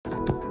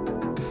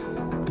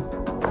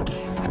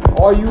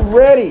Are you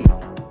ready?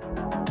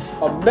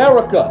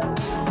 America.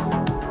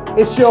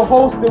 It's your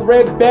host, the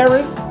Red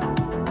Baron.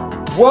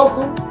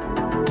 Welcome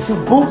to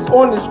Boots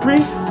on the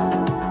Streets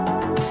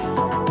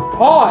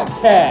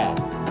podcast.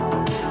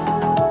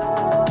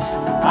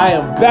 I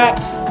am back.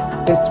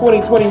 It's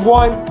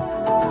 2021.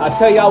 I'll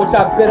tell y'all what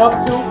I've been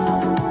up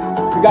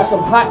to. We got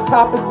some hot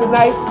topics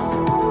tonight.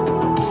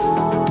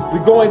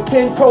 We're going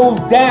 10 toes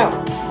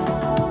down,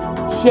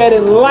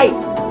 shedding light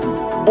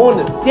on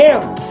the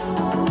scammers,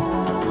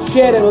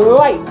 shedding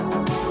light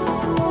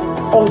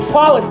on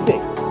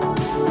politics,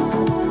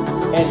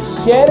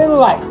 and shedding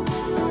light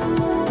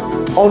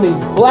on these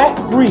black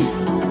Greeks,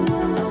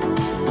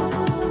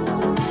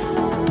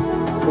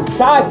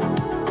 misogynists,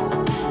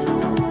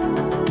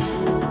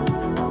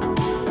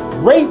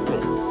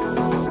 rapists,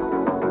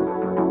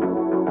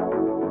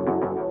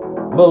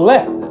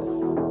 molesters.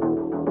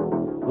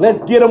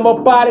 Let's get them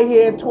up out of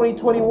here in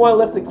 2021.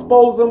 Let's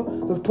expose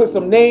them. Let's put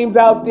some names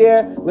out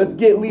there. Let's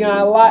get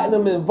Leon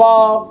Lottingham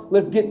involved.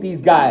 Let's get these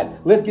guys.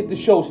 Let's get the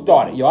show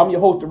started. Yo, I'm your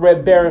host, the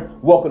Red Baron.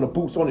 Welcome to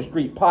Boots on the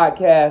Street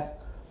podcast.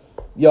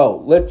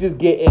 Yo, let's just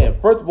get in.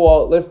 First of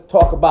all, let's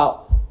talk.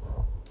 Well,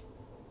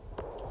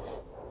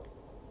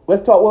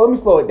 let me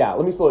slow it down.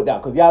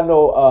 Because y'all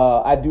know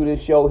I do this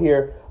show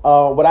here.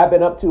 What I've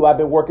been up to, I've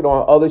been working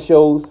on other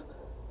shows.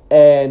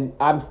 And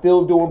I'm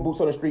still doing Boots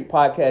on the Street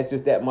podcast,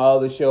 just that my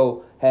other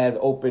show has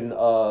opened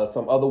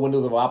some other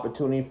windows of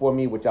opportunity for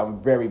me, which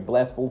I'm very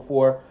blessful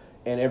for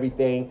and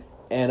everything.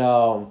 And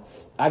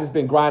I just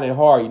been grinding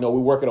hard. You know, we're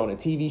working on a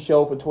TV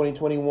show for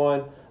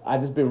 2021. I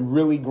just been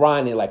really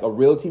grinding, like a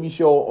real TV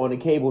show on the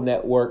cable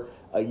network.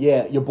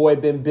 Yeah, your boy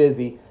been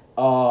busy.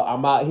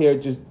 I'm out here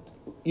just,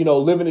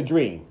 living a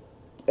dream.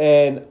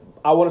 And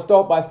I want to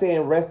start by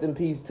saying rest in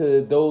peace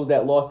to those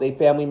that lost their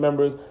family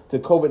members to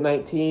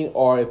COVID-19,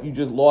 or if you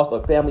just lost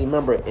a family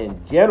member in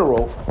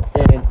general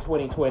in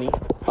 2020,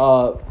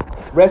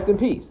 rest in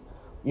peace.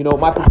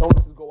 My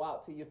condolences go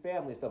out to your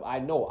family and stuff. I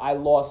know I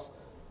lost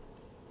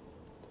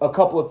a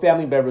couple of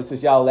family members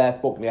since y'all last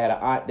spoke to me. I had an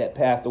aunt that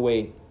passed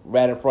away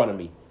right in front of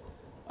me.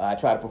 I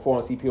tried to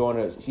perform CPR on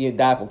her. She had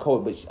died from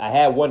COVID, but I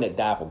had one that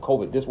died from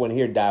COVID. This one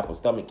here died from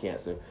stomach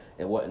cancer,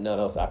 and wasn't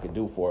nothing else I could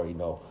do for her,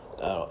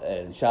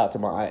 and shout out to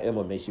my Aunt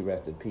Emma, may she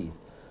rest in peace.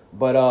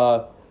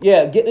 But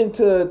getting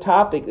into the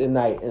topic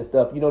tonight and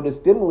stuff, the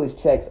stimulus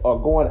checks are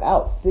going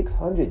out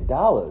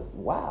 $600.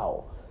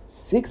 Wow,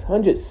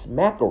 600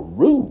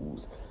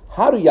 smackaroos.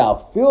 How do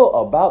y'all feel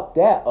about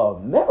that,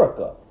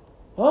 America?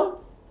 Huh?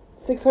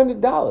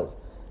 $600.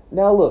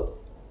 Now look,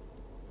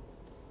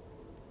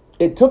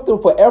 it took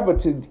them forever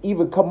to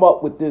even come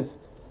up with this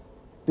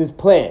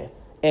plan.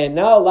 And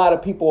now a lot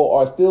of people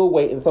are still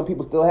waiting. Some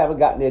people still haven't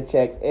gotten their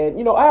checks.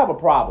 And, I have a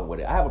problem with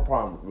it. I have a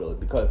problem really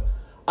because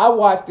I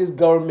watched this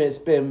government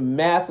spend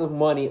massive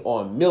money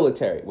on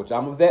military, which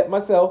I'm a vet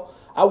myself.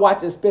 I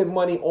watch it spend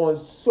money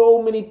on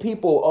so many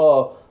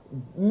people.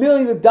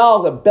 Millions of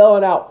dollars are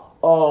bailing out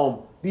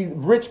these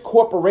rich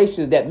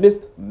corporations that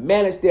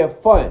mismanage their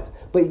funds.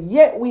 But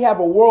yet we have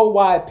a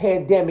worldwide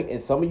pandemic,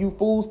 and some of you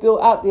fools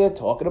still out there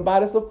talking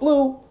about it's a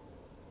flu.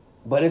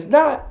 But it's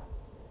not.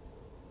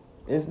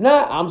 It's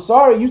not. I'm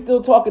sorry. You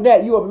still talking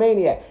that. You a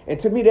maniac. And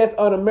to me, that's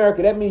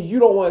un-American. That means you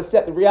don't want to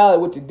accept the reality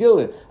of what you're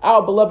dealing with.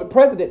 Our beloved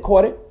president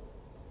caught it.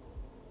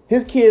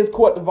 His kids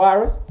caught the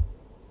virus.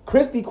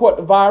 Christie caught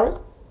the virus.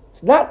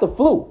 It's not the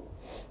flu.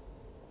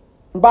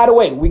 And by the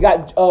way, we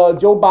got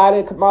Joe Biden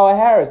and Kamala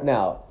Harris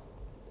now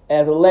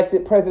as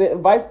elected president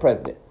and vice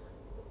president.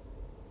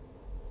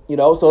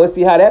 So let's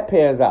see how that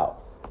pans out.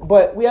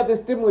 But we have this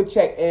stimulus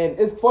check, and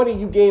it's funny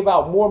you gave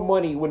out more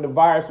money when the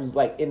virus was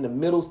like in the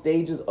middle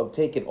stages of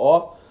taking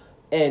off.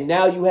 And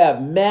now you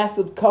have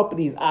massive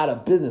companies out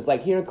of business.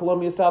 Like here in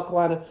Columbia, South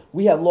Carolina,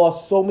 we have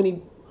lost so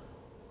many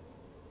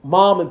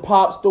mom and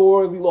pop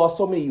stores. We lost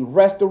so many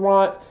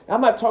restaurants. And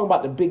I'm not talking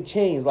about the big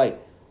chains. Like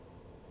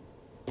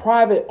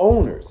private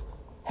owners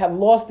have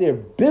lost their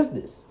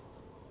business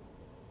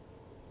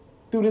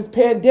through this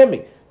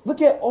pandemic.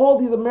 Look at all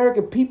these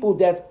American people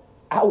that's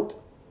out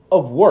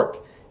of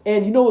work.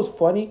 And you know what's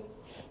funny?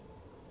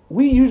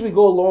 We usually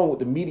go along with what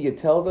the media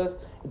tells us.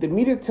 If the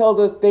media tells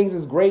us things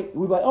is great,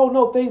 we're like, oh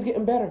no, things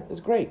getting better. It's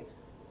great.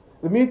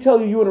 The media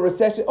tells you you're in a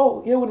recession.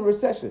 Oh, yeah, we're in a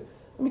recession.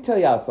 Let me tell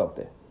y'all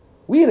something.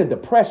 We in a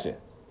depression.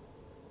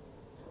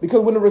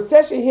 Because when the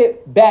recession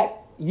hit back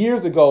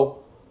years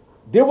ago,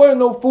 there weren't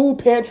no food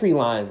pantry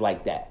lines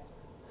like that.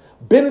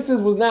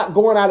 Businesses was not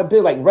going out of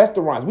business like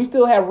restaurants. We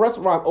still have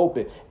restaurants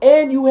open.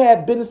 And you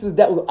had businesses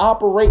that was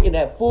operating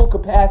at full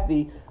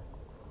capacity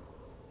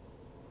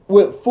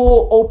with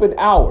full open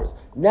hours.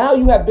 Now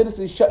you have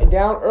businesses shutting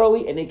down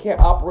early and they can't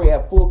operate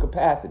at full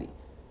capacity.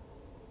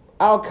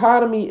 Our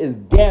economy is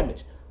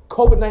damaged.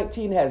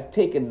 COVID-19 has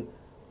taken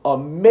a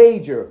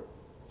major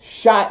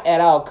shot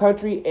at our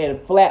country and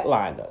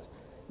flatlined us.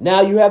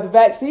 Now you have the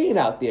vaccine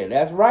out there.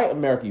 That's right,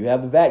 America. You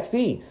have the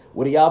vaccine.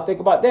 What do y'all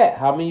think about that?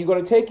 How many of you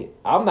going to take it?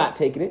 I'm not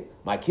taking it.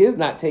 My kids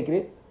not taking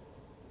it.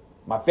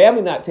 My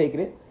family not taking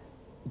it.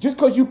 Just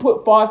because you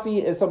put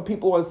Fauci and some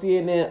people on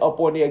CNN up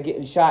on there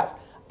getting shots,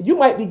 you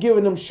might be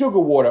giving them sugar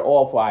water,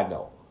 all for I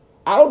know.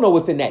 I don't know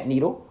what's in that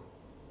needle.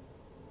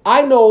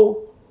 I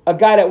know a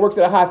guy that works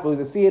at a hospital.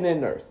 He's a CNN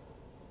nurse.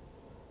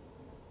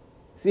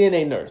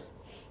 CNN nurse.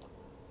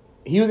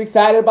 He was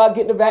excited about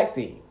getting the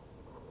vaccine.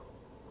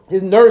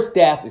 His nurse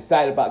staff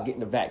excited about getting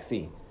the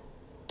vaccine.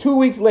 2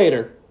 weeks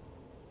later,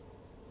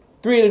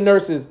 3 of the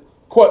nurses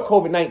caught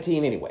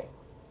COVID-19 anyway.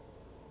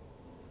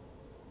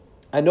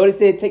 I know they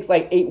say it takes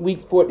like 8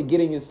 weeks for it to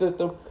get in your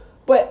system,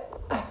 but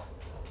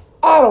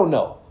I don't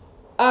know.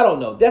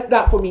 That's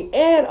not for me.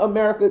 And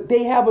America,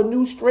 they have a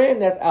new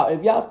strand that's out.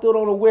 If y'all still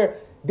don't aware,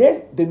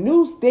 the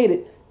news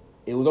stated,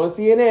 it was on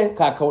CNN,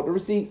 I quote the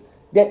receipts,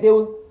 that there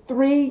was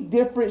 3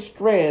 different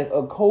strands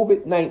of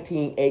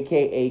COVID-19,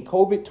 aka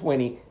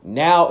COVID-20,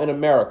 now in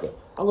America.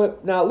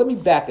 Now let me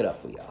back it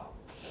up for y'all.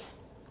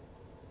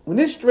 When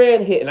this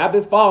strand hit, and I've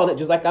been following it,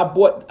 just like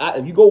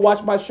if you go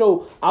watch my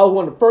show, I was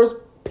one of the first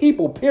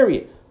people,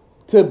 period,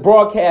 to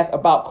broadcast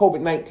about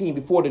COVID-19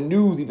 before the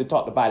news even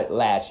talked about it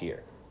last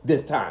year,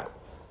 this time.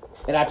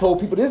 And I told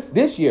people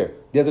this year,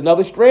 there's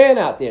another strand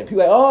out there. And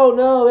people are like, oh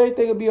no,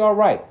 everything will be all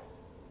right.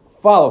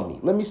 Follow me.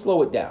 Let me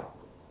slow it down.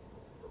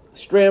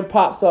 Strand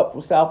pops up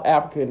from South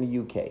Africa and the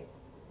UK.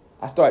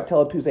 I start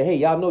telling people, say, hey,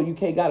 y'all know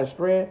UK got a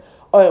strand?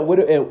 And what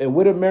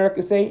did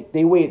America say?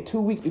 They waited 2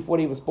 weeks before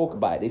they even spoke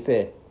about it. They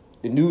said,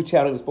 the news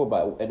channel even spoke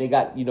about it. And they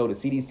got, the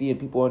CDC and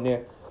people on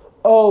there.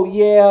 Oh,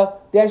 yeah,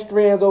 that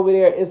strand's over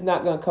there. It's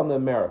not going to come to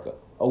America.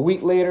 A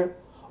week later,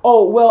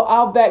 oh, well,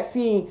 our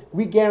vaccine,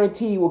 we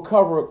guarantee will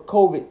cover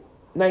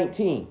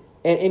COVID-19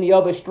 and any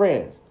other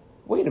strands.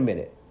 Wait a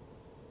minute.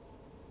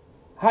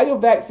 How your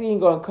vaccine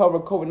going to cover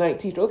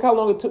COVID-19? Look how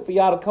long it took for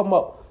y'all to come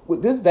up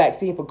with this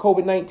vaccine for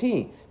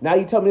COVID-19. Now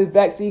you tell me this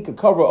vaccine could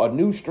cover a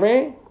new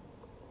strand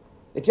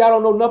that y'all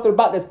don't know nothing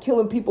about, that's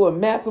killing people in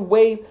massive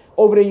ways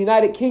over the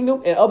United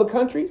Kingdom and other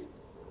countries?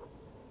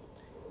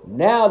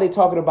 Now they're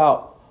talking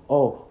about,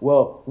 oh,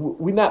 well,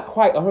 we're not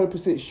quite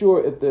 100%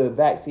 sure if the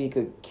vaccine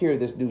could cure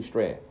this new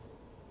strand.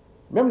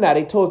 Remember now,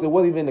 they told us it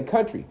wasn't even in the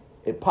country.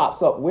 It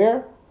pops up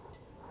where?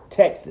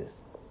 Texas.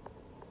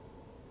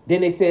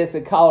 Then they said it's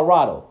in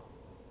Colorado.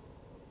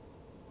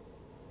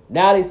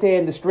 Now they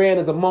saying the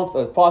strand is amongst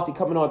us. Fauci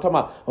coming on talking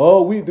about,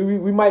 oh, we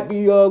might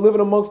be living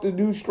amongst the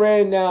new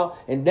strand now.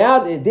 And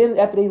then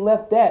after they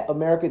left that,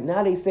 America,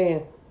 now they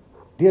saying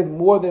there's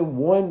more than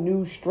one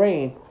new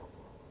strain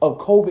of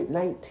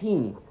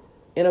COVID-19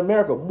 in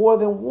America. More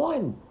than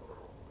one.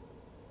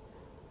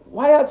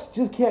 Why y'all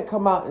just can't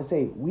come out and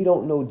say, we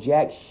don't know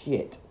jack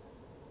shit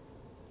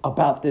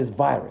about this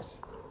virus?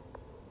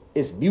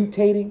 It's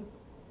mutating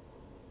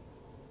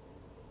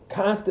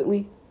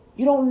constantly.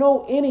 You don't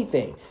know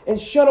anything.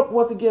 And shut up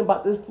once again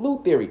about this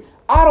flu theory.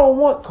 I don't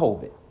want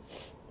COVID.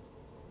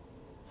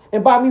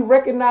 And by me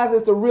recognizing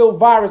it's a real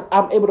virus,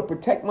 I'm able to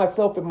protect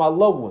myself and my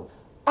loved one.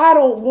 I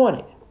don't want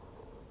it.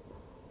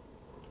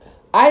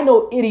 I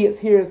know idiots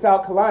here in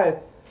South Carolina,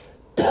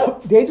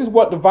 they just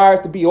want the virus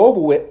to be over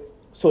with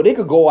so they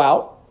could go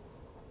out.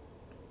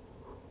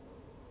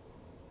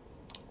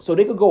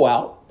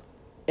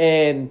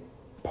 And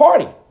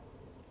party.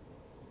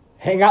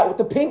 Hang out with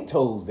the pink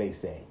toes, they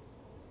say.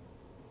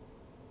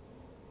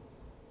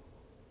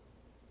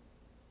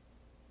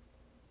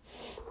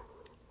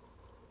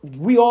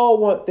 We all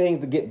want things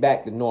to get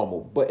back to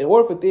normal. But in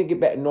order for things to get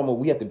back to normal,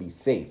 we have to be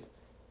safe.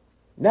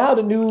 Now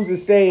the news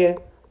is saying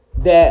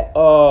that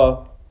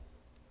the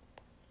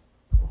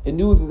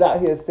news is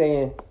out here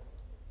saying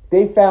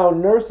they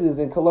found nurses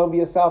in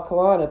Columbia, South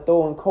Carolina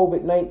throwing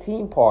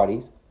COVID-19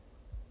 parties,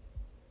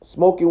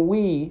 smoking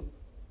weed,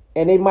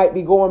 and they might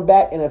be going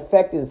back and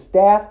affecting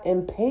staff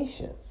and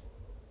patients.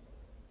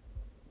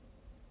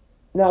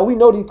 Now, we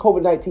know these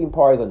COVID-19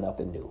 parties are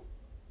nothing new.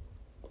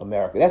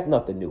 America, that's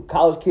nothing new.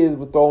 College kids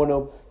were throwing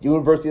them.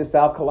 University of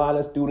South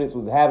Carolina students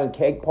was having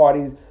cake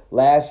parties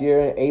last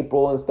year in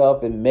April and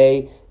stuff, in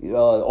May,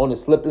 on the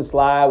slip and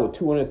slide with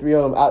 200,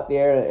 300 of them out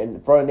there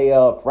in front of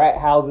their frat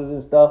houses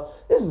and stuff.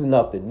 This is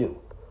nothing new.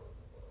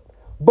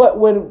 But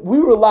when we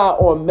rely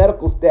on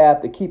medical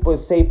staff to keep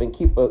us safe and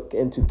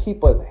to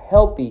keep us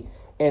healthy,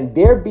 and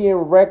they're being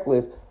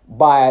reckless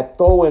by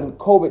throwing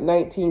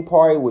COVID-19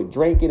 party with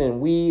drinking and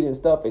weed and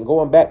stuff and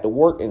going back to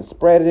work and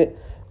spreading it,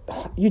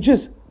 you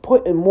just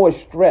putting more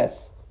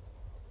stress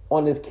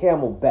on this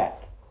camel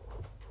back.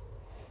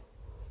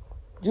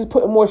 Just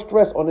putting more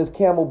stress on this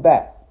camel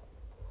back.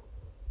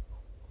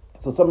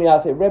 So some of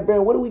y'all say, Red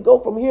Baron, where do we go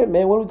from here,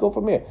 man? Where do we go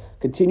from here?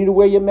 Continue to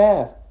wear your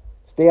mask.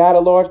 Stay out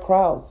of large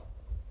crowds.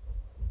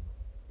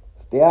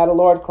 Stay out of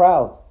large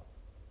crowds.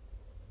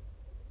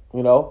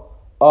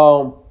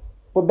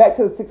 But back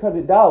to the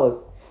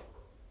 $600,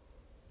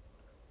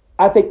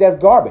 I think that's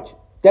garbage.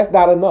 That's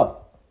not enough.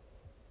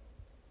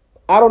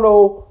 I don't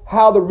know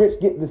how the rich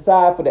get to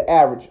decide for the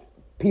average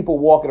people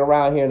walking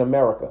around here in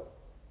America.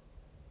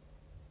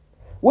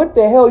 What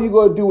the hell are you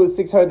going to do with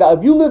 $600?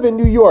 If you live in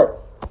New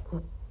York,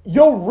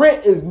 your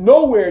rent is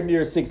nowhere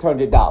near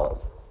 $600.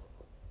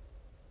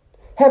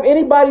 Have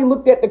anybody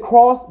looked at the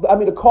cost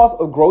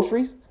of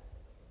groceries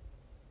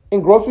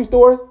in grocery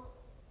stores?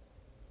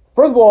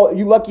 First of all,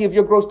 you're lucky if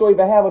your grocery store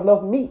even have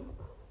enough meat.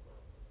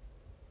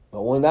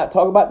 But we're not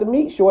talking about the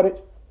meat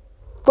shortage.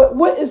 But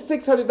what is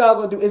 $600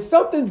 going to do? Is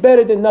something's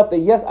better than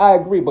nothing? Yes, I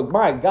agree. But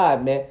my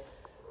God, man,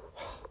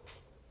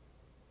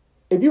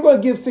 if you're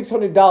going to give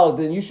 $600,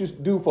 then you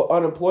should do for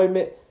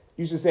unemployment.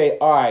 You should say,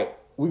 all right,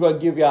 we're going to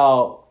give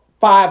y'all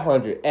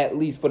 $500 at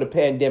least for the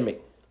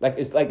pandemic. Like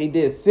it's like they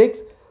did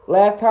 $6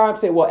 last time.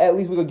 Say, well, at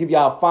least we're going to give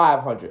y'all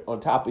 $500 on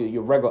top of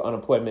your regular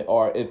unemployment,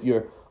 or if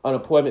your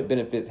unemployment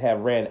benefits have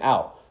ran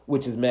out,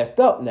 which is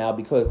messed up now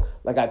because,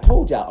 like I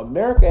told y'all,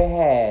 America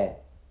had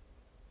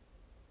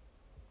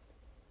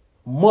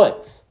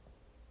months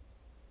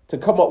to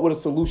come up with a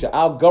solution.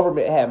 Our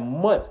government had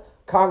months.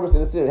 Congress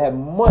and the Senate had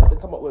months to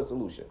come up with a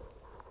solution.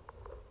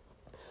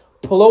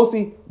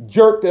 Pelosi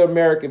jerked the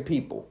American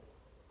people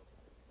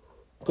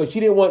because she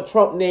didn't want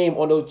Trump's name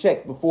on those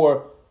checks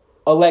before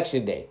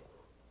Election Day.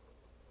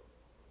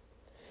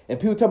 And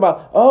people talking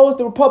about, oh, it's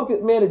the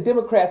Republicans. Man, the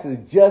Democrats is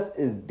just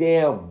as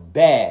damn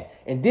bad.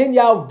 And then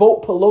y'all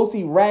vote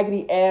Pelosi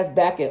raggedy ass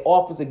back in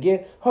office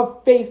again. Her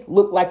face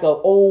looked like an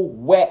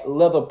old wet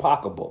leather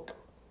pocketbook.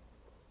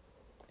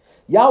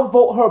 Y'all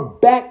vote her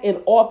back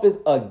in office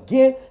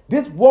again.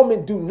 This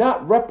woman do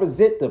not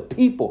represent the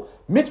people.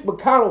 Mitch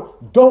McConnell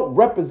don't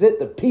represent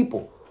the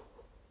people.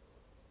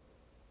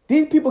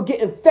 These people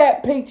getting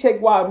fat paychecks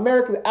while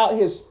Americans out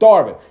here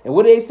starving. And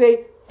what do they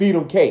say? Feed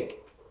them cake.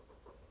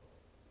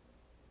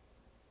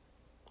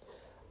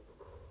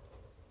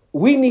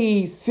 We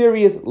need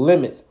serious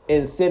limits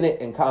in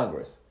Senate and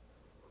Congress.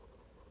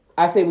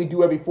 I say we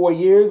do every 4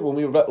 years. When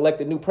we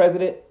elect a new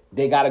president,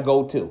 they got to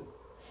go too.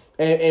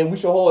 And we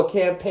should hold a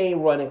campaign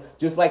running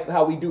just like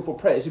how we do for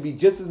president. It should be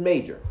just as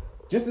major,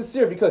 just as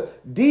serious, because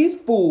these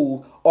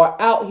fools are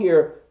out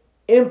here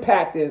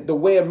impacting the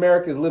way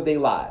Americans live their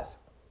lives.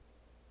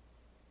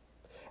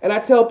 And I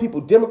tell people,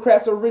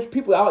 Democrats are rich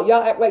people.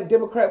 Y'all act like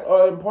Democrats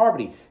are in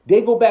poverty.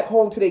 They go back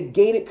home to their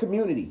gated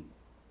community,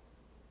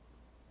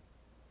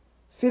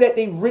 sit at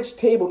their rich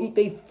table, eat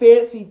their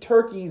fancy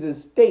turkeys and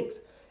steaks,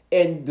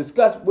 and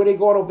discuss where they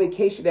going on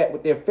vacation at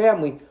with their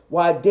family,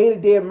 while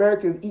day-to-day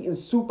Americans eating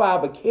soup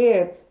out of a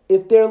can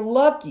if they're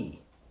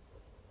lucky.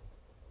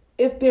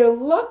 If they're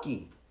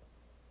lucky.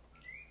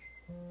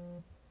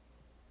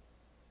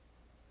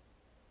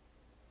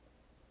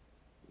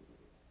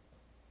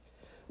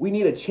 We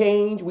need a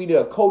change. We need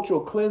a cultural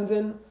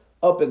cleansing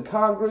up in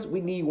Congress.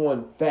 We need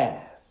one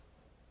fast.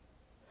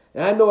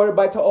 And I know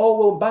everybody talk, oh,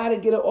 will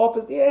Biden get in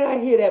office? Yeah, I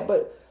hear that.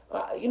 But,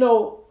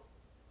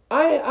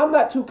 I'm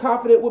not too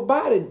confident with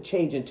Biden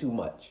changing too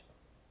much.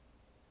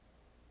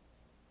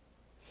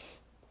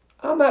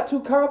 I'm not too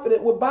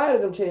confident with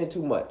Biden changing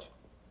too much.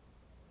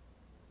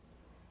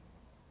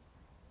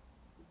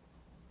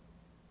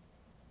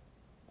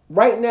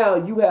 Right now,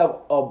 you have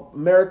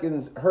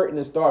Americans hurting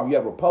and starving. You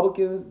have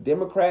Republicans,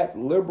 Democrats,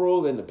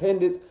 liberals,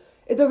 independents.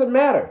 It doesn't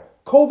matter.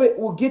 COVID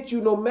will get you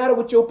no matter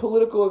what your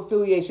political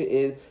affiliation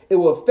is. It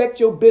will affect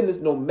your business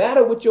no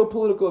matter what your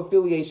political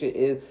affiliation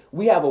is.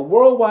 We have a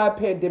worldwide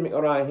pandemic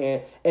on our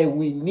hand, and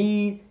we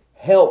need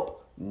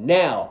help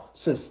now.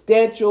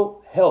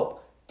 Substantial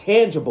help.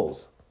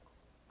 Tangibles.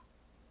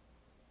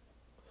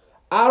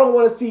 I don't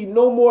want to see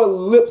no more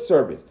lip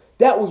service.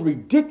 That was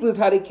ridiculous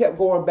how they kept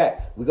going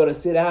back. We're going to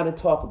sit down and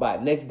talk about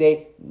it. Next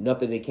day,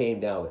 nothing they came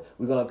down with.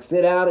 We're going to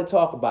sit down and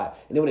talk about it.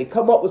 And then when they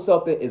come up with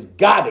something, it's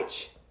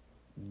garbage.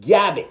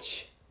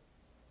 Garbage.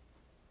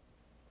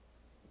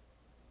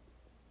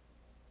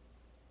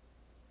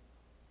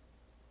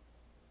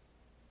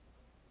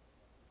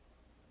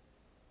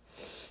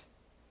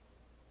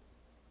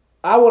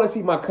 I want to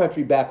see my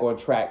country back on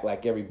track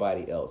like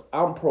everybody else.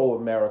 I'm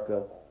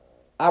pro-America.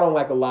 I don't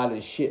like a lot of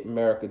the shit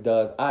America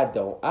does. I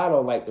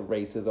don't like the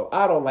racism.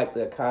 I don't like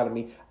the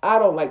economy. I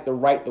don't like the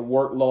right to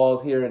work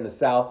laws here in the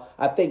South.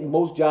 I think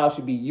most jobs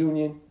should be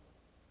union.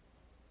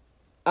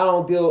 I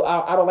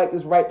don't like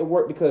this right to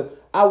work because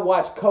I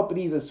watch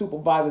companies and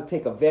supervisors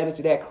take advantage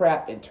of that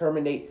crap and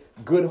terminate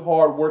good,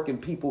 hard-working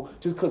people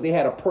just because they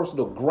had a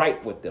personal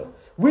gripe with them.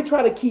 We're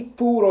trying to keep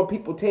food on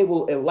people's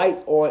table and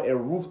lights on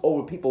and roofs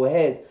over people's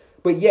heads,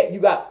 but yet you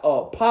got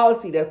a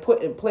policy that's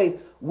put in place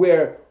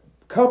where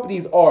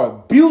companies are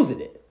abusing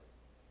it.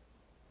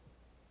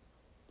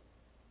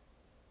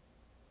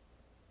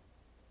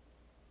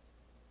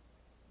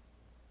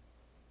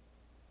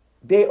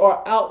 They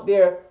are out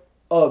there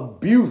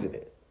abusing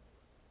it.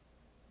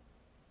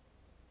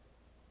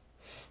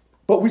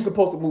 But we're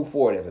supposed to move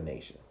forward as a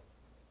nation.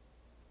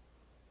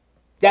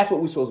 That's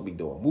what we're supposed to be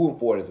doing, moving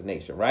forward as a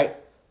nation, right?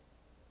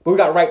 But we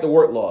got right to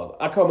work laws.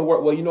 I come to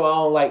work, well, I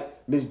don't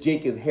like Ms.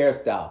 Jenkins'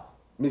 hairstyle.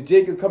 Ms.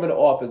 Jenkins come into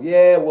office,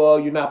 yeah, well,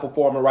 you're not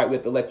performing right, we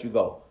have to let you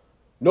go.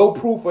 No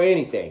proof or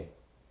anything.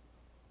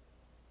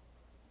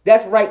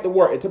 That's right to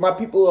work. And to my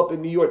people up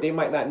in New York, they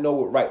might not know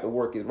what right to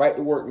work is. Right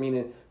to work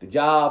meaning the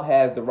job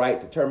has the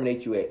right to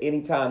terminate you at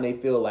any time they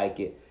feel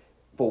like it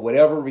for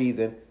whatever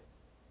reason,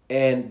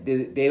 and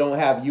they don't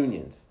have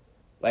unions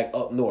like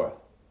up north.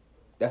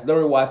 That's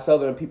literally why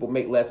Southern people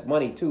make less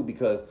money too,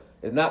 because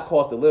it's not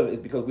cost of living.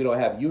 It's because we don't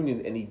have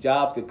unions, and these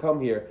jobs could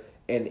come here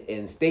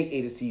and state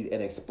agencies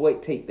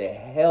and take the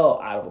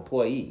hell out of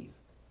employees.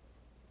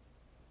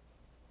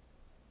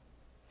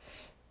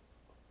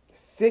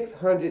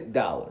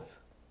 $600.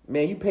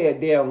 Man, you pay a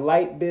damn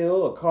light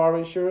bill, a car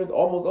insurance,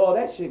 almost all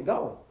that shit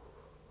gone.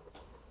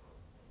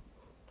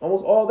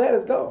 Almost all that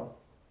is gone.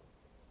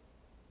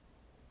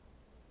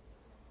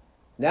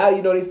 Now,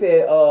 you know, they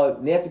said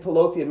Nancy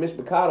Pelosi and Mitch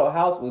McConnell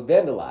house was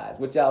vandalized.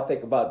 What y'all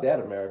think about that,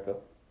 America?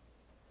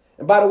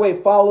 And by the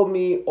way, follow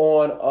me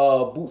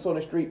on Boots on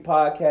the Street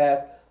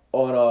podcast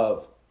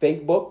on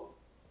Facebook.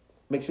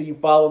 Make sure you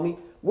follow me.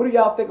 What do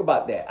y'all think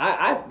about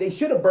that? They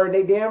should have burned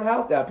their damn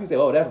house down. People say,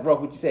 oh, that's rough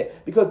what you said.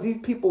 Because these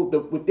people,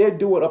 what they're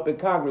doing up in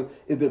Congress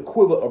is the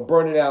equivalent of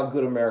burning down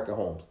good American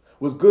homes.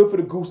 What's good for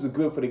the goose is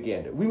good for the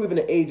gander. We live in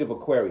the age of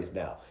Aquarius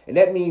now. And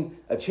that means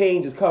a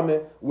change is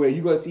coming where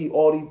you're going to see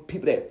all these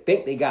people that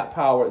think they got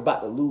power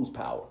about to lose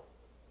power.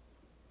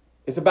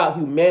 It's about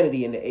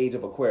humanity in the age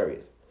of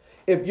Aquarius.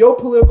 If your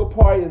political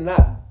party is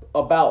not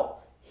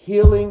about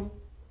healing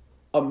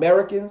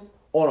Americans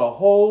on a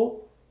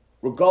whole,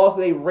 regardless of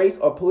their race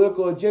or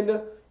political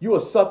agenda, you a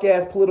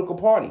suck-ass political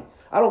party.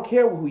 I don't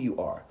care who you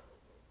are.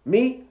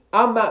 Me,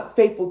 I'm not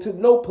faithful to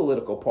no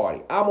political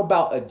party. I'm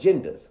about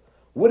agendas.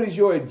 What is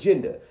your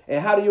agenda?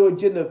 And how do your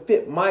agenda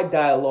fit my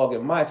dialogue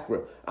and my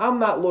script? I'm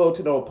not loyal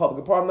to no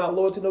Republican Party. I'm not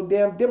loyal to no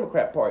damn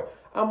Democrat Party.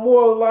 I'm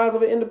more along the lines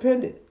of an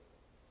independent.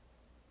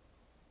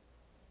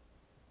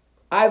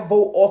 I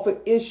vote off of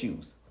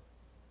issues.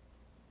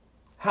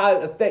 How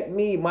it affect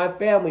me, my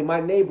family, my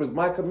neighbors,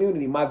 my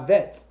community, my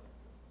vets.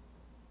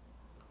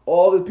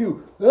 All the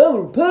people, I'm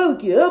a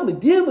Republican, I'm a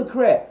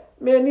Democrat.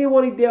 Man, neither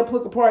one of these damn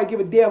political parties give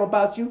a damn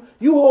about you.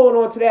 You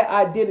holding on to that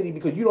identity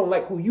because you don't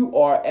like who you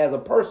are as a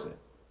person.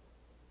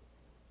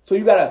 So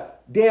you got to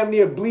damn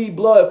near bleed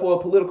blood for a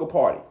political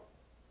party.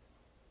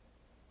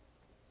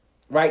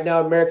 Right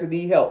now, America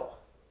need help.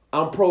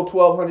 I'm pro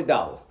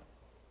 $1,200.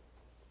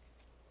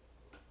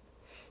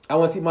 I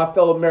want to see my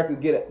fellow Americans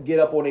get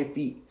up on their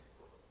feet.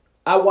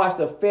 I watched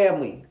a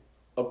family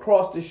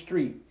across the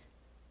street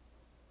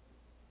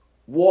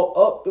walk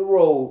up the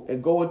road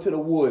and go into the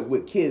woods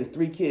with kids,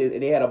 3 kids,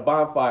 and they had a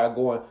bonfire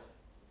going,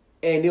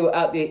 and they were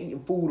out there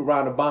eating food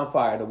around the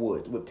bonfire in the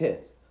woods with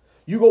tents.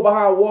 You go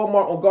behind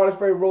Walmart on Garners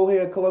Ferry Road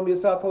here in Columbia,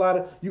 South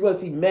Carolina, you're going to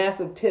see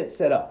massive tents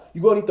set up.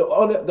 You're going to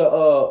need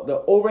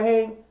the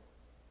overhang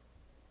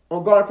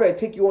on Garner Ferry,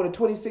 take you on the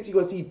 26. You're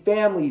going to see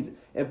families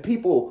and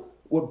people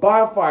with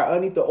bonfire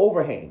underneath the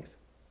overhangs.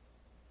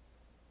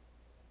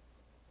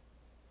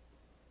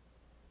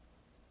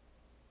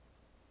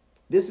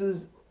 This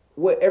is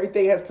what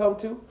everything has come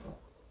to.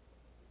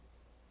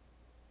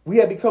 We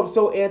have become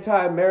so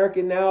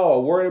anti-American now,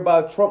 or worried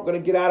about Trump going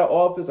to get out of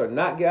office or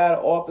not get out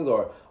of office,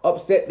 or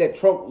upset that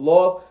Trump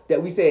lost,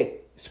 that we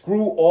say,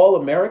 screw all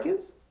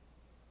Americans.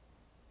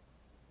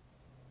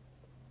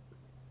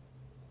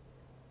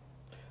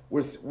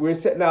 We're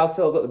setting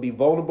ourselves up to be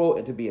vulnerable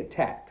and to be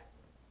attacked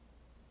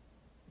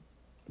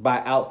by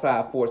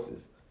outside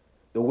forces,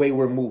 the way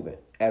we're moving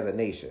as a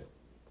nation.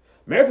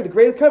 America's the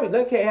greatest country.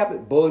 Nothing can't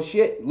happen.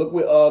 Bullshit. Look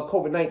what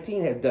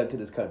COVID-19 has done to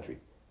this country.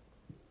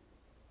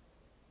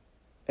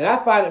 And I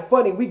find it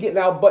funny, we getting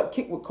our butt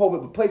kicked with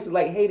COVID, but places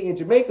like Haiti and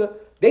Jamaica,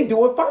 they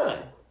doing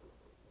fine.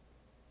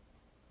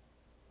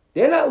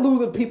 They're not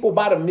losing people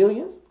by the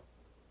millions.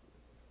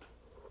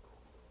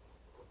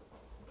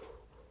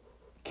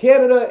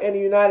 Canada and the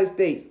United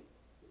States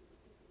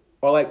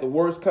are like the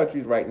worst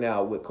countries right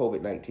now with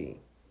COVID-19.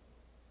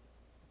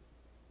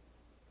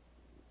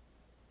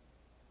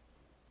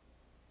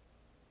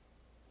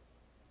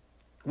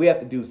 We have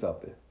to do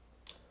something.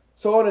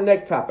 So on the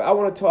next topic, I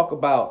want to talk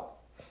about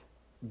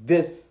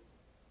this,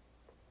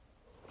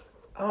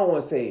 I don't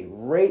want to say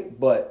rape,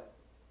 but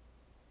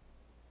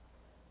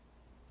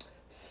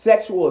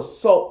sexual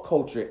assault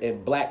culture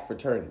in black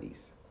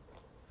fraternities.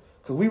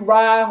 Because we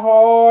ride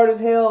hard as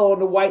hell on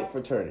the white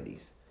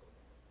fraternities.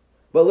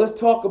 But let's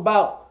talk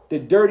about the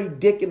dirty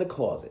dick in the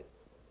closet.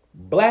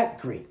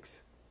 Black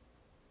Greeks.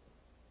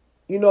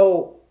 You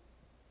know,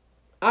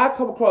 I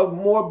come across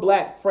more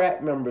black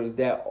frat members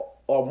that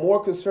are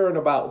more concerned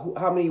about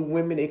how many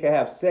women they can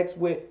have sex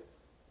with,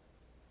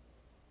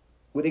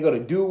 what they're going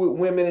to do with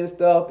women and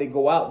stuff. They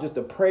go out just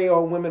to prey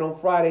on women on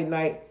Friday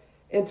night.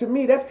 And to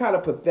me, that's kind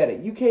of pathetic.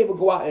 You can't even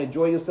go out and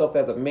enjoy yourself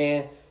as a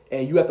man,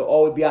 and you have to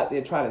always be out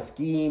there trying to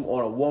scheme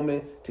on a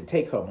woman to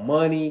take her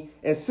money.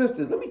 And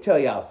sisters, let me tell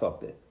y'all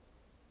something.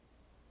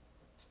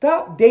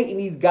 Stop dating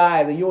these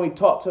guys and you only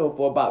talk to them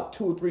for about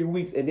 2 or 3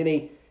 weeks, and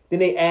then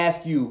they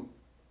ask you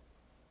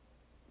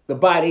to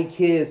buy their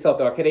kids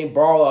something, or can they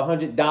borrow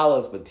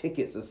 $100 for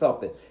tickets or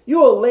something.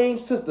 You're a lame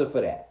sister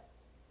for that.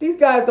 These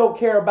guys don't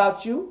care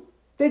about you.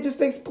 They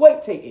just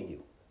exploiting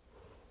you.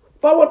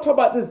 If I want to talk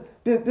about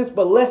this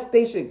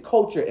molestation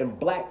culture in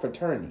black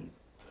fraternities,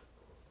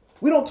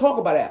 we don't talk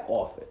about that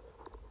often.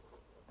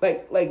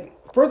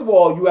 Like, first of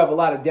all, you have a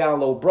lot of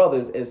down low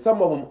brothers, and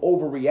some of them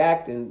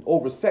overreact and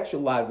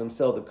over-sexualize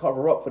themselves to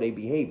cover up for their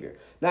behavior.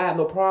 Now, I have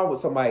no problem with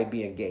somebody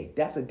being gay.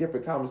 That's a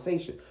different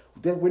conversation.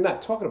 We're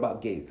not talking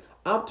about gays.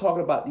 I'm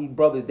talking about these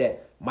brothers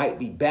that might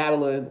be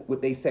battling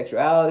with their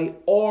sexuality,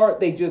 or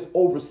they just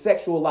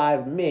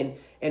over-sexualize men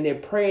and they're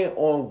preying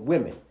on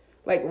women.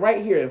 Like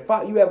right here,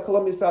 you have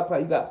Columbia, South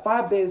Carolina. You got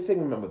Phi Beta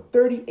Sigma member,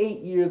 38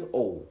 years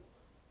old,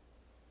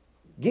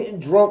 getting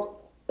drunk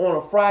on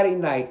a Friday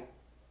night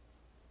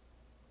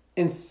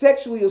and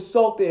sexually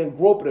assaulted and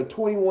groping a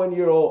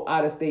 21-year-old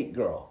out-of-state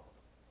girl.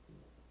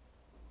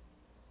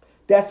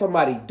 That's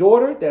somebody's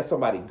daughter. That's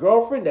somebody's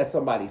girlfriend. That's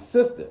somebody's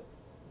sister.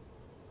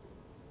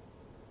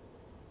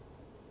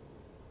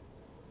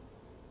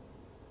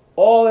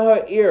 All in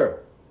her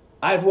ear.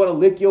 I just want to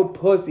lick your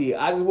pussy.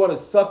 I just want to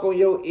suck on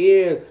your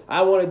ear.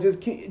 I want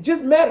to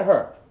just met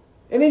her.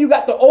 And then you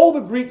got the older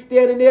Greek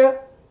standing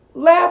there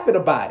laughing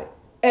about it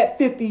at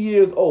 50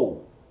 years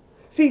old.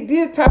 See,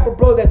 these type of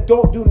brothers that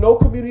don't do no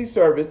community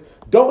service,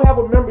 don't have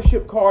a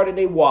membership card in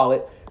their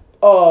wallet,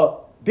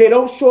 they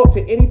don't show up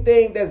to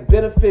anything that's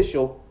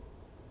beneficial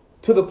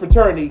to the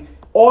fraternity.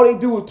 All they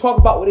do is talk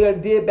about what they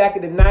did back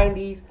in the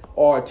 90s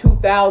or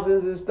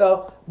 2000s and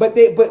stuff. But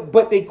they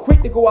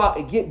quick to go out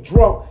and get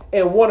drunk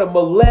and want to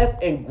molest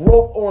and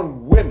grope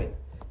on women.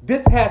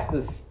 This has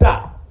to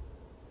stop.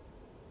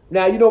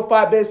 Now, you know,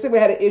 Phi Beta Sigma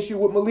had an issue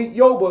with Malik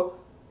Yoba,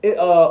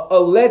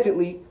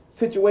 allegedly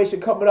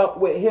situation coming up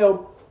with him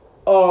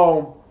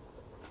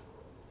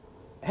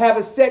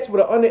having sex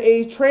with an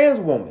underage trans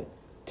woman,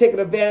 taking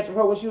advantage of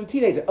her when she was a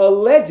teenager,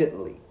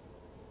 allegedly.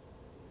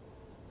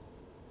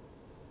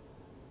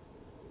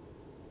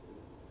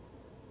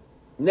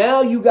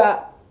 Now you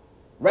got,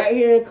 right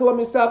here in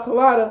Columbia, South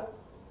Carolina,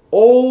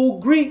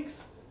 old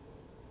Greeks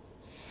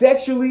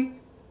sexually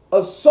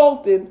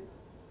assaulting,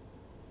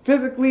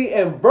 physically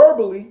and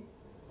verbally,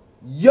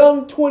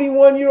 young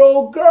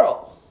 21-year-old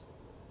girls.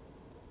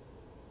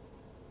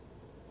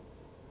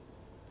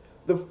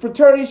 The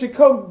fraternity should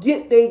come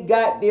get their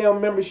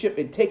goddamn membership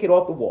and take it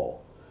off the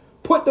wall.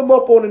 Put them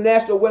up on the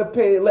national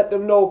webpage and let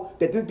them know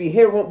that this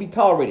behavior won't be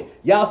tolerated.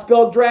 Y'all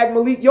skull drag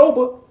Malik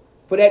Yoba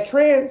for that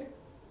trans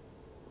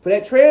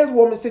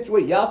woman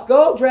situation. Y'all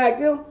skull dragged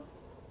him.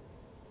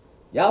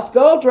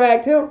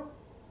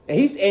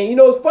 And you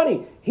know it's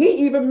funny. He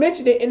even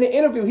mentioned it in the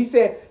interview. He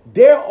said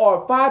there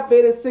are Phi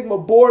Beta Sigma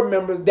board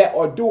members that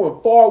are doing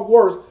far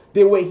worse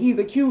than what he's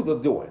accused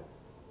of doing.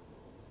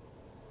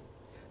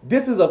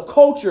 This is a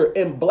culture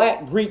in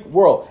Black Greek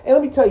world. And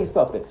let me tell you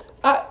something.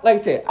 Like I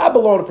said, I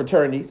belong to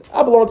fraternities.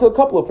 I belong to a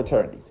couple of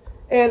fraternities.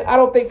 And I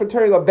don't think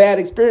fraternities are bad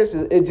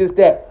experiences. It's just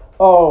that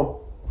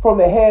from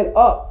the head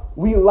up,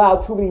 we allow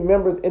too many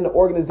members in the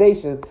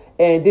organization,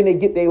 and then they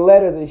get their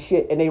letters and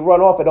shit, and they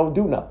run off and don't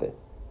do nothing.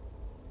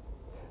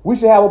 We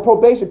should have a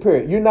probation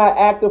period. You're not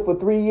active for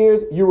 3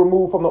 years, you're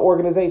removed from the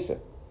organization.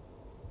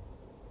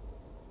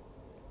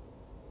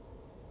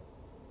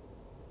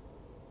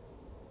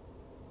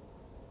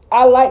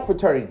 I like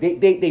fraternity.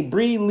 They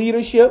breed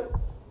leadership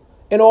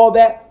and all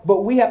that,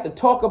 but we have to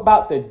talk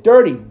about the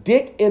dirty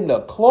dick in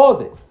the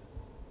closet.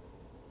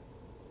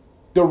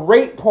 The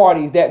rape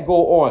parties that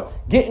go on,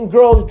 getting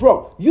girls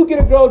drunk. You get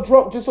a girl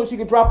drunk just so she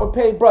can drop a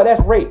penny, bro, that's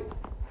rape.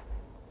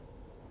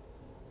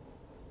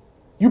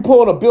 You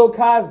pulling a Bill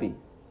Cosby,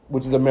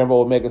 which is a member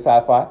of Omega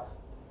Psi Phi.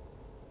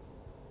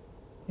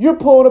 You're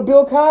pulling a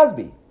Bill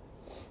Cosby.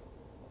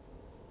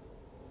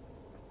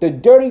 The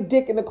dirty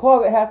dick in the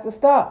closet has to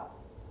stop.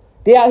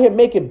 They out here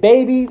making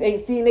babies,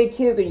 ain't seen their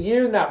kids in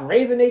years, not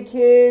raising their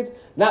kids,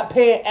 not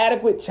paying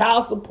adequate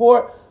child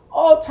support,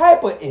 all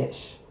type of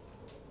ish.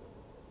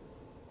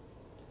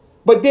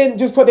 But then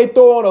just because they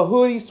throw on a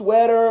hoodie,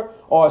 sweater,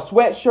 or a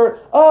sweatshirt,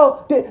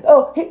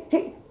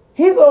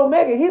 he's an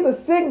Omega, he's a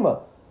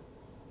Sigma.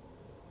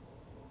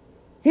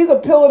 He's a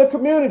pillar of the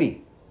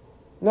community.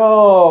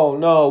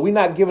 No, we're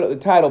not giving up the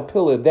title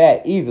pillar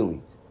that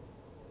easily.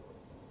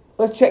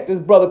 Let's check this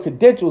brother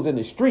credentials in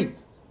the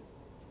streets.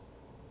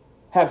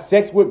 Have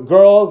sex with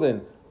girls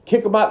and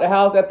kick them out the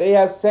house after they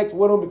have sex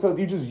with them because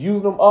you just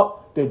using them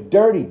up. The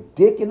dirty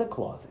dick in the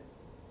closet.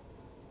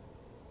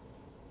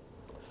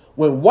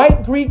 When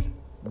white Greeks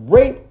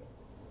rape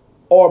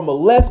or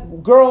molest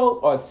girls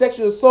or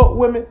sexually assault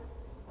women,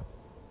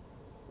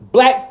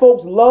 black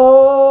folks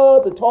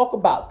love to talk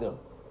about them.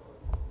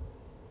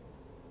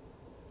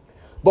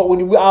 But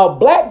when our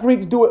black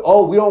Greeks do it,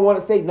 we don't want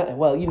to say nothing.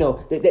 Well, you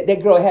know,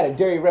 that girl had a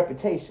dirty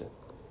reputation.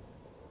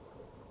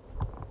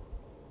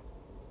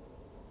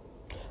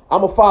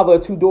 I'm a father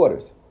of 2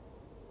 daughters.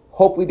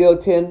 Hopefully they'll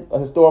attend a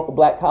historical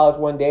black college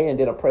one day and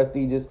then a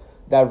prestigious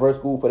diverse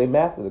school for their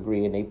master's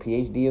degree and their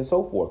PhD and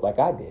so forth, like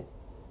I did.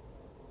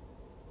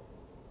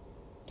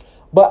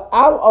 But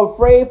I'm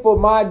afraid for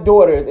my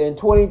daughters in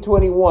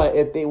 2021,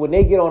 when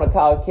they get on a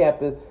college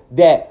campus,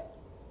 that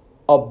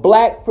a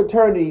black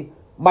fraternity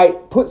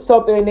might put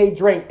something in their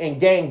drink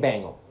and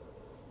gangbang them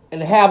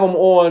and have them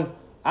on,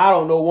 I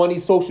don't know, one of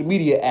these social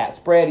media apps,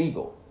 Spread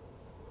Eagle.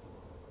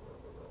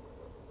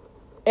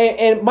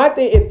 And my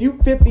thing, if you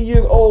 50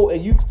 years old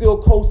and you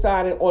still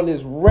co-signing on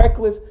this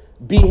reckless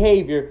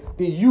behavior,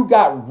 then you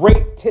got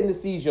rape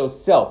tendencies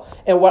yourself.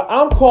 And what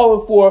I'm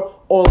calling for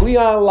on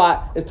Leon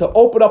Lott is to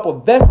open up an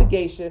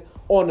investigation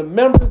on the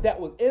members that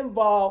was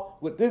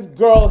involved with this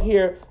girl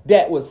here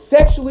that was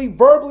sexually,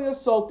 verbally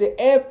assaulted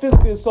and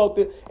physically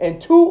assaulted,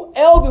 and 2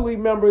 elderly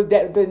members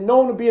that have been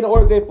known to be in the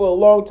organization for a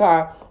long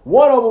time.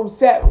 One of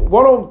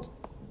them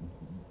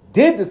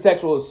did the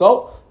sexual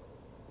assault.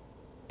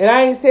 And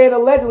I ain't saying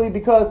allegedly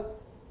because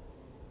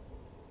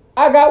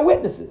I got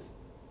witnesses.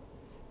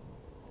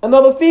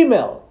 Another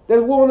female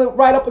that's willing to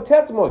write up a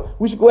testimony.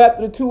 We should go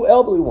after the 2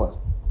 elderly ones.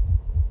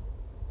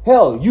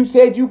 Hell, you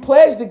said you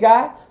pledged the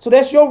guy, so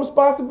that's your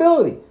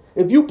responsibility.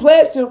 If you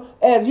pledged him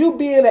as you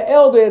being an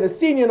elder and a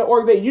senior in the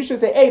organization, you should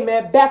say, hey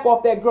man, back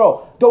off that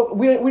girl.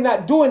 We're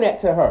not doing that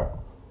to her.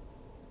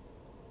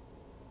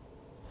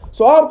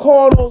 So I'm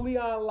calling on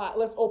Leon Lott.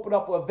 Let's open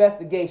up an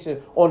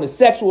investigation on the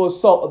sexual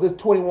assault of this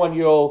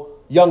 21-year-old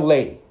young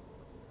lady.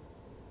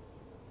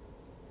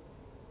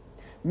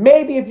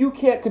 Maybe if you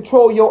can't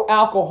control your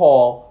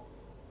alcohol,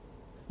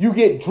 you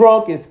get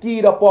drunk and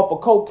skied up off of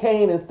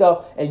cocaine and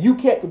stuff, and you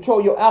can't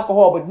control your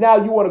alcohol, but now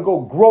you want to go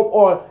grope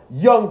on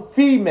young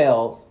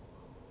females,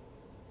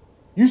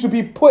 you should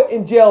be put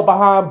in jail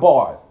behind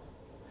bars.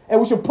 And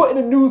we should put in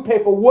the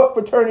newspaper what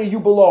fraternity you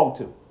belong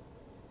to.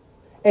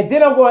 And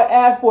then I'm going to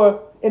ask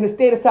for, in the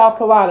state of South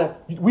Carolina,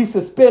 we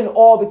suspend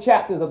all the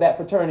chapters of that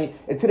fraternity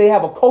until they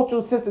have a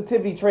cultural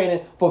sensitivity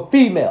training for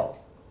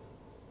females.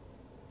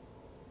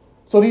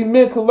 So these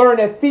men can learn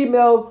that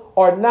females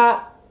are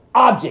not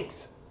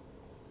objects.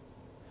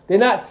 They're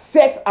not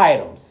sex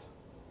items.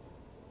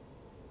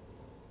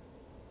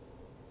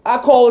 I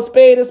call a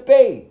spade a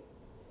spade.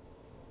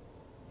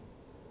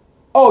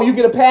 Oh, you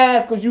get a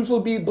pass because you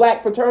should be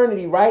black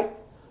fraternity, right?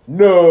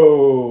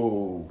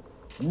 No.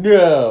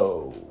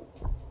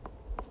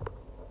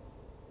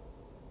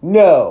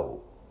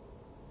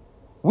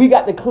 We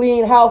got to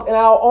clean house in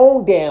our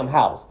own damn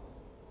house.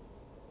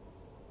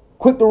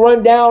 Quick to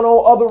run down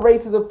on other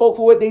races and folks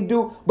for what they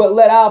do, but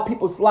let our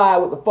people slide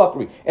with the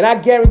fuckery. And I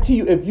guarantee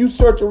you, if you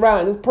search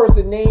around, this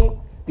person's name,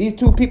 these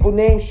 2 people's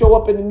names show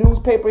up in the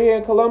newspaper here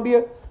in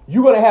Columbia,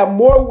 you're going to have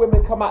more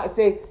women come out and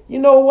say, you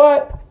know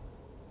what?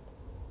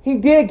 He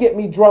did get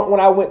me drunk when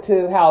I went to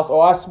his house,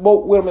 or I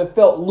smoked with him and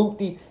felt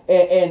loopy,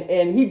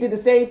 and he did the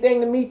same thing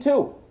to me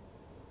too.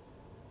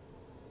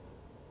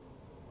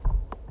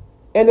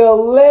 And the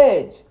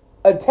alleged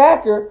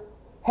attacker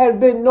has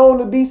been known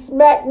to be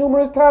smacked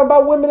numerous times by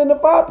women in the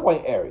 5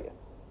 Point area.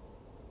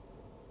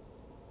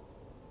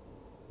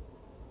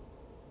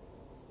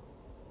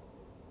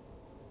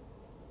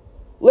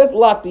 Let's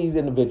lock these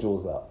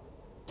individuals up.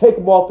 Take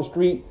them off the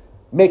street.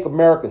 Make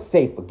America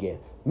safe again.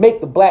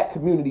 Make the black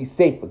community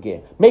safe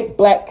again. Make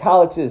black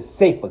colleges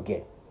safe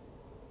again.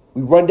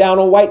 We run down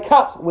on white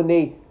cops when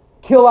they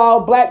kill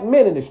our black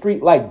men in the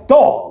street like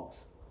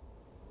dogs.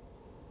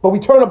 But we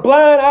turn a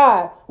blind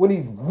eye when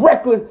these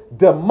reckless,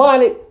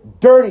 demonic,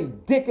 dirty,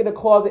 dick in the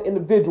closet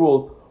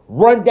individuals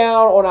run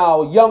down on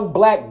our young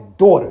black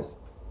daughters.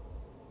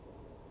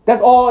 That's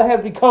all it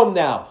has become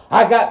now.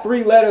 I got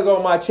 3 letters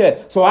on my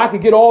chest so I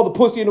could get all the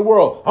pussy in the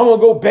world. I'm going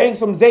to go bang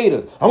some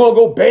Zetas. I'm going to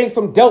go bang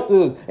some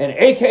Deltas and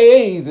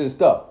AKAs and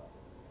stuff.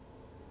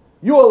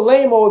 You're a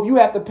lame-o if you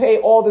have to pay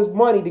all this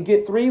money to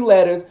get 3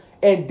 letters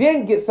and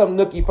then get some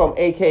nookie from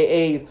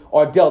AKAs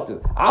or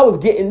Deltas. I was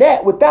getting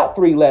that without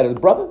 3 letters,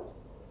 brother.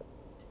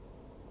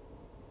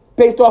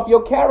 Based off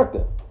your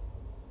character.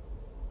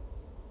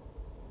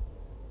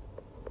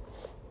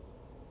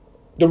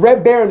 The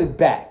Red Baron is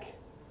back.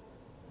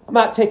 I'm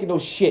not taking no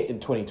shit in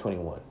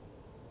 2021.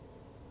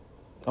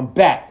 I'm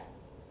back.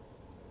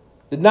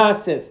 The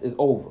nonsense is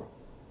over.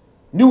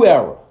 New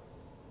era.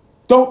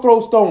 Don't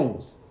throw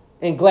stones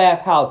in glass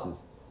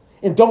houses.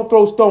 And don't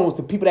throw stones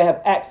to people that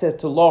have access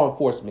to law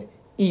enforcement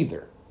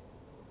either.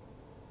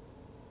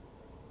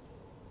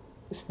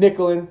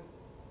 Snickering,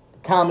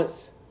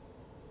 comments,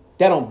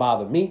 that don't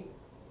bother me.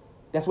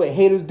 That's what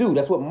haters do.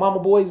 That's what mama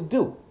boys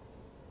do.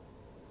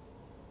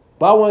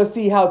 But I want to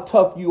see how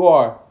tough you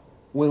are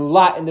when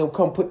Lott and them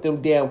come put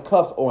them damn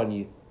cuffs on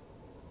you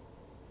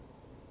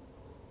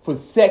for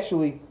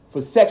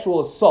sexual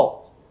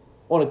assault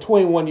on a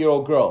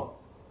 21-year-old girl.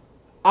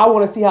 I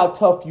want to see how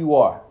tough you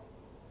are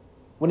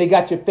when they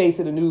got your face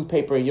in the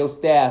newspaper and your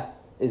staff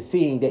is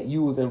seeing that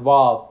you was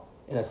involved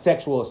in a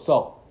sexual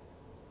assault.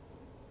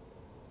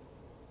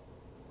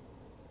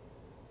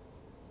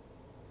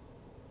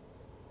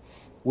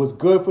 What's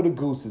good for the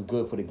goose is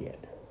good for the gander.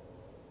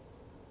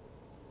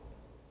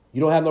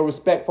 You don't have no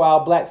respect for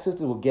our black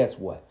sisters? Well, guess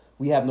what?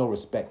 We have no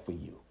respect for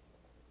you.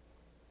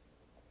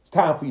 It's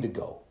time for you to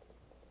go.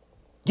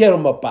 Get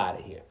them up out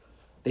of here.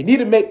 They need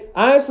to make,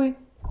 honestly,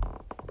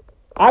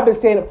 I've been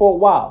saying it for a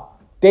while.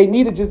 They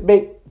need to just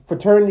make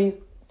fraternities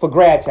for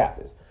grad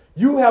chapters.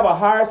 You have a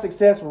higher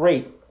success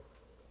rate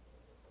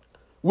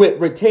with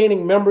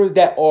retaining members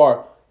that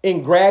are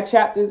in grad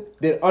chapters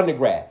than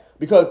undergrad.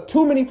 Because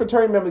too many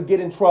fraternity members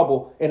get in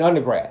trouble in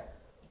undergrad.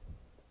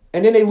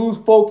 And then they lose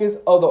focus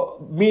of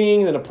the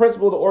meaning and the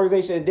principle of the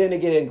organization. And then they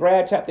get in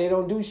grad chapter, they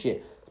don't do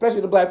shit.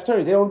 Especially the black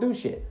fraternities, they don't do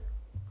shit.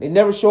 They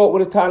never show up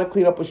when it's time to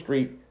clean up a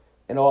street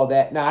and all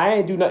that. Now, I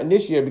ain't do nothing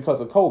this year because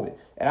of COVID,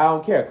 and I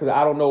don't care because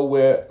I don't know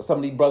where some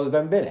of these brothers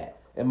done been at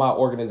in my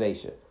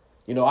organization.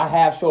 You know, I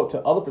have showed up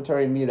to other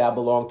fraternity meetings that I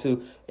belong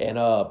to, and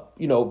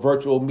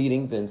virtual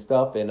meetings and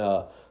stuff, and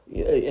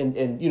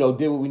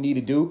did what we need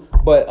to do.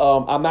 But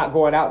I'm not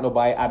going out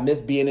nobody. I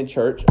miss being in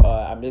church.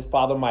 I miss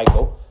Father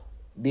Michael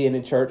being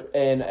in church,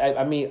 and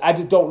I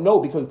just don't know,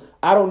 because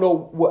I don't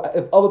know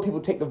if other people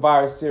take the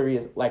virus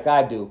serious like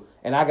I do.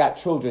 And I got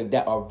children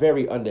that are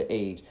very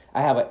underage.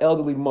 I have an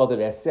elderly mother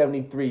that's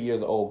 73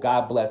 years old.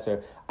 God bless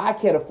her. I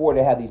can't afford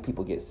to have these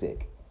people get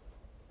sick.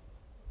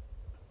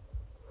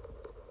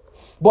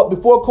 But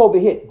before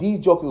COVID hit, these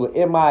jokers were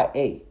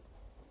MIA.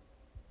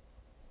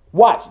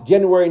 Watch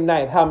January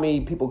 9th how many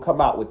people come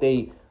out with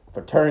their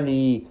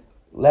fraternity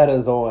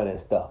letters on and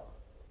stuff.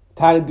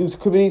 Time to do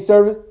some community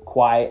service?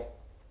 Quiet.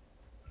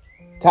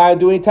 Time to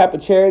do any type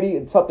of charity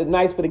and something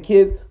nice for the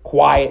kids?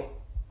 Quiet.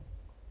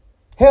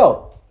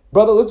 Hell,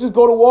 brother, let's just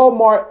go to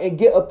Walmart and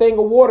get a thing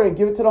of water and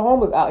give it to the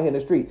homeless out here in the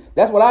street.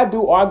 That's what I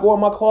do. Or I go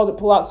in my closet,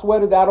 pull out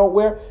sweaters that I don't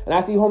wear, and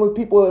I see homeless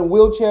people in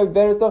wheelchairs,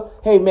 bed and stuff.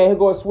 Hey, man, here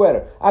go a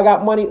sweater. I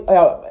got money.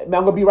 I'm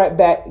going to be right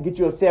back and get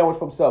you a sandwich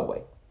from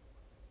Subway.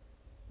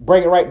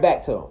 Bring it right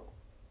back to them.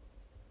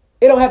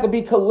 It don't have to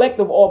be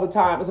collective all the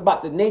time. It's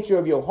about the nature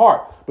of your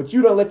heart. But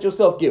you don't let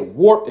yourself get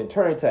warped and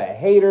turn into a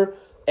hater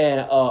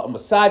and a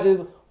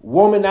misogynist,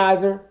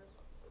 womanizer,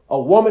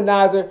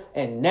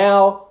 and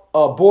now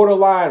a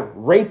borderline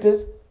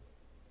rapist,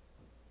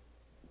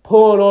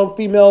 pulling on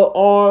female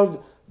arms,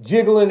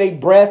 jiggling their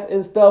breasts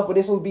and stuff, but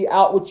they're supposed to be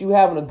out with you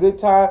having a good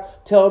time,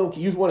 telling them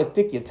you just want to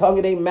stick your tongue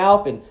in their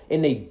mouth and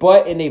in their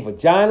butt and their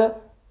vagina.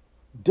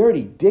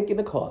 Dirty dick in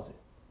the closet.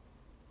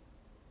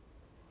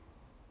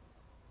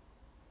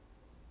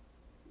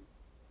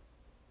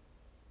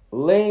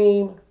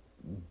 Lame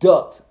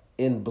ducks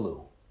in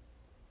blue.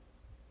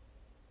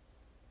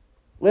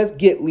 Let's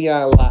get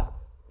Leon Lott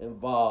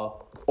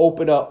involved.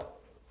 Open up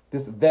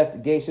this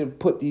investigation,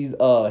 put these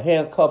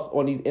handcuffs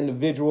on these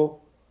individuals,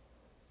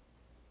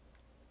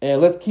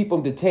 and let's keep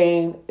them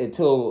detained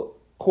until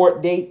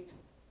court date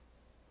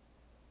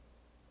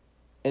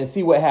and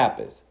see what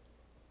happens.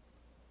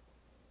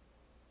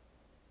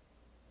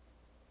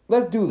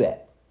 Let's do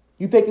that.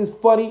 You think it's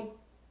funny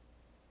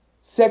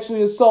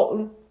sexually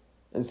assaulting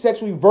and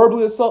sexually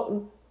verbally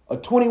assaulting a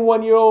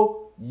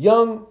 21-year-old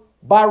young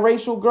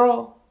biracial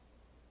girl?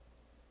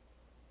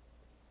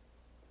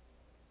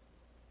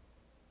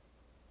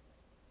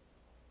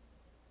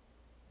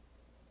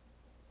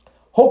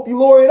 Hope you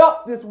lawyer it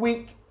up this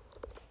week.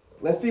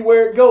 Let's see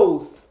where it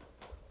goes.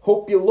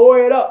 Hope you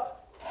lawyer it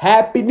up.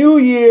 Happy New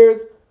Year's,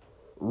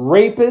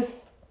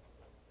 rapists.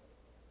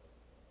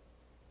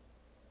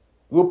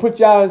 We'll put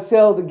y'all in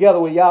cells together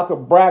where y'all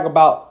can brag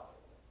about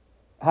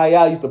how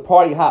y'all used to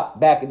party hop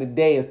back in the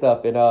day and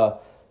stuff. And,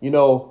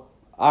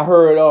 I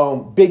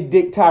heard Big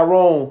Dick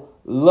Tyrone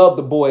love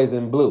the boys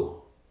in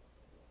blue.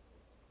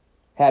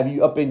 Have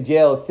you up in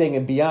jail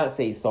singing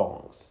Beyonce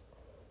songs.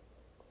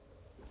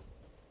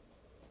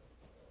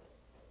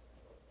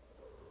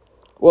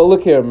 Well,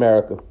 look here,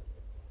 America.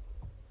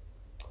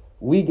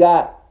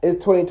 It's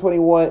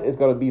 2021. It's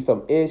going to be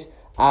some ish.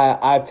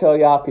 I tell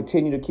y'all,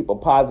 continue to keep a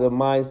positive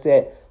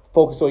mindset.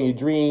 Focus on your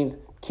dreams.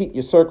 Keep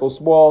your circle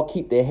small.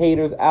 Keep the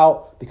haters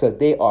out, because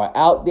they are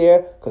out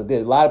there. Because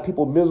there's a lot of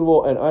people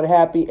miserable and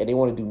unhappy, and they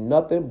want to do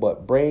nothing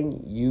but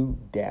bring you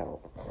down.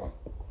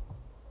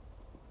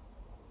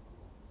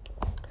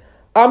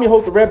 I'm your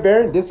host, the Red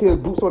Baron. This here is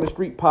Boots on the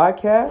Street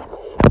Podcast.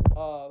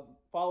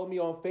 Follow me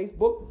on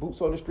Facebook,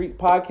 Boots on the Streets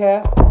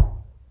Podcast.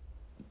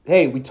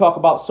 Hey, we talk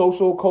about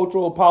social,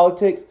 cultural,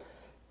 politics,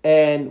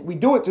 and we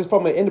do it just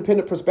from an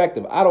independent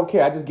perspective. I don't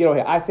care. I just get on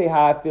here. I say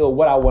how I feel,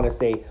 what I want to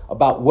say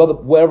about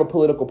whatever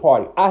political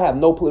party. I have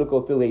no political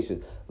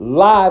affiliation.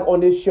 Live on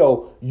this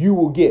show, you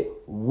will get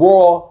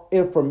raw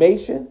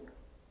information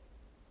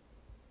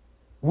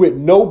with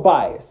no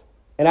bias.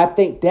 And I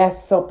think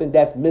that's something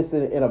that's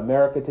missing in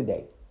America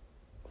today.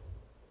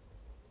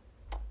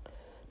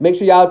 Make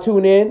sure y'all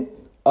tune in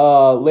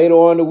later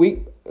on in the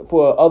week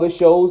for other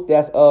shows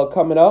that's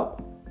coming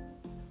up.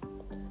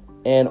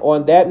 And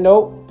on that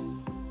note,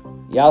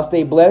 y'all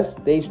stay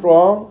blessed, stay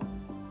strong,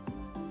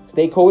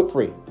 stay COVID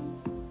free.